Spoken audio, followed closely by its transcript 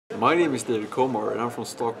My name is Komar and I'm from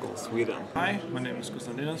Stockholm, Sweden. Hi, my name is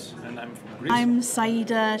Konstantinos and I'm from Greece. I'm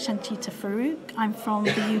Syeeda, Sanchita, Farruque. I'm from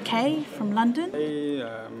the UK, from London. Hey,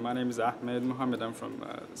 my name is Ahmed, Mohamed. I'm from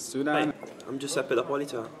Sudan. Hi, I'm Giuseppe.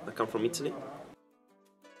 I come from Italy.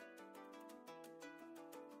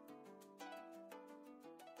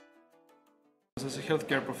 As a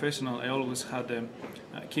healthcare professional, I always had a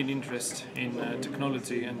keen interest in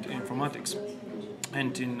technology and informatics,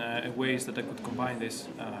 and in ways that I could combine this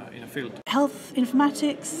in a field. Health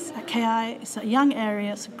Informatics at KI is a young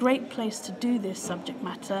area. It's a great place to do this subject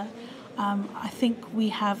matter. I think we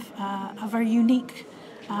have a very unique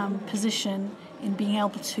position in being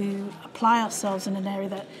able to apply ourselves in an area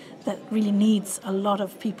that really needs a lot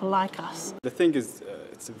of people like us. The thing is,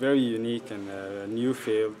 it's a very unique and new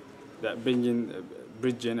field that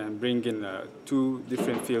bridging and bringing two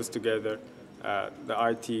different fields together, the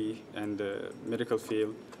IT and the medical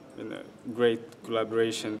field, in a great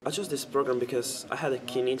collaboration. I chose this program because I had a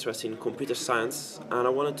keen interest in computer science and I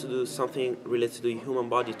wanted to do something related to the human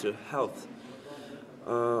body, to health.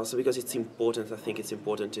 So because it's important, I think it's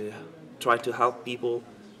important to try to help people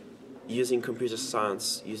using computer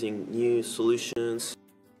science, using new solutions.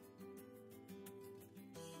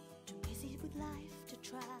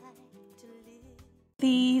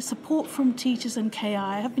 The support from teachers and KI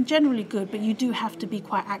have been generally good, but you do have to be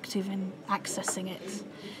quite active in accessing it.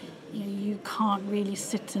 You can't really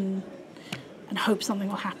sit and hope something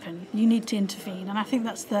will happen. You need to intervene, and I think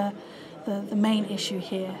that's the main issue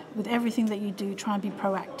here. With everything that you do, try and be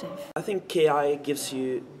proactive. I think KI gives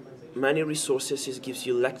you many resources. It gives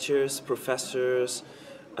you lectures, professors,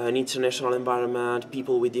 an international environment,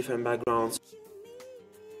 people with different backgrounds.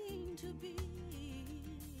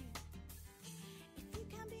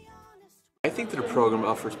 I think that the program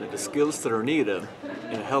offers me the skills that are needed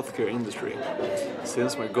in the healthcare industry,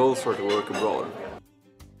 since my goals are to work abroad.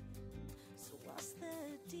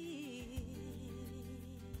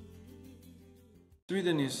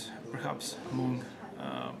 Sweden is perhaps among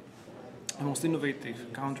the most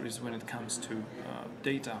innovative countries when it comes to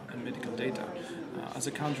data and medical data. As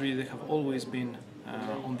a country, they have always been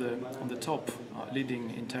on the top, leading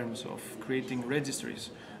in terms of creating registries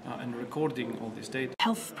and recording all this data.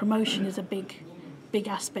 Health promotion is a big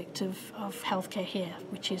aspect of healthcare here,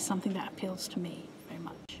 which is something that appeals to me very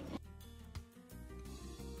much.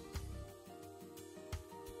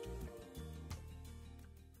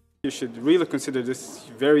 You should really consider this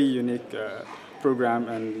very unique program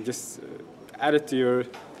and just add it to your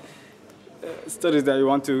studies that you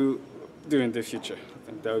want to do in the future. I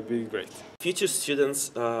think that would be great. Future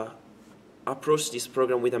students approach this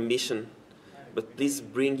program with ambition, but please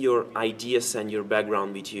bring your ideas and your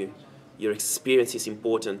background with you. Your experience is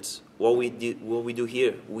important. What we do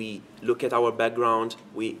here, we look at our background,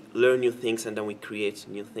 we learn new things, and then we create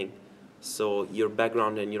new things. So your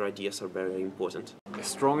background and your ideas are very important. I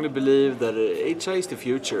strongly believe that HI is the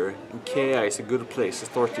future, and KI is a good place to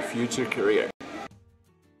start your future career.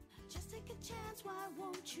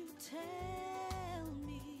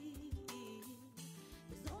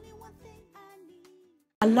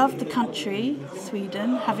 I love the country,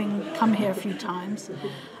 Sweden, having come here a few times.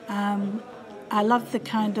 I love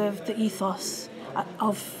the ethos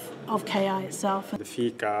of KI itself. The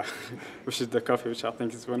fika, which is the coffee, which I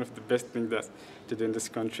think is one of the best things to do in this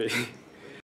country.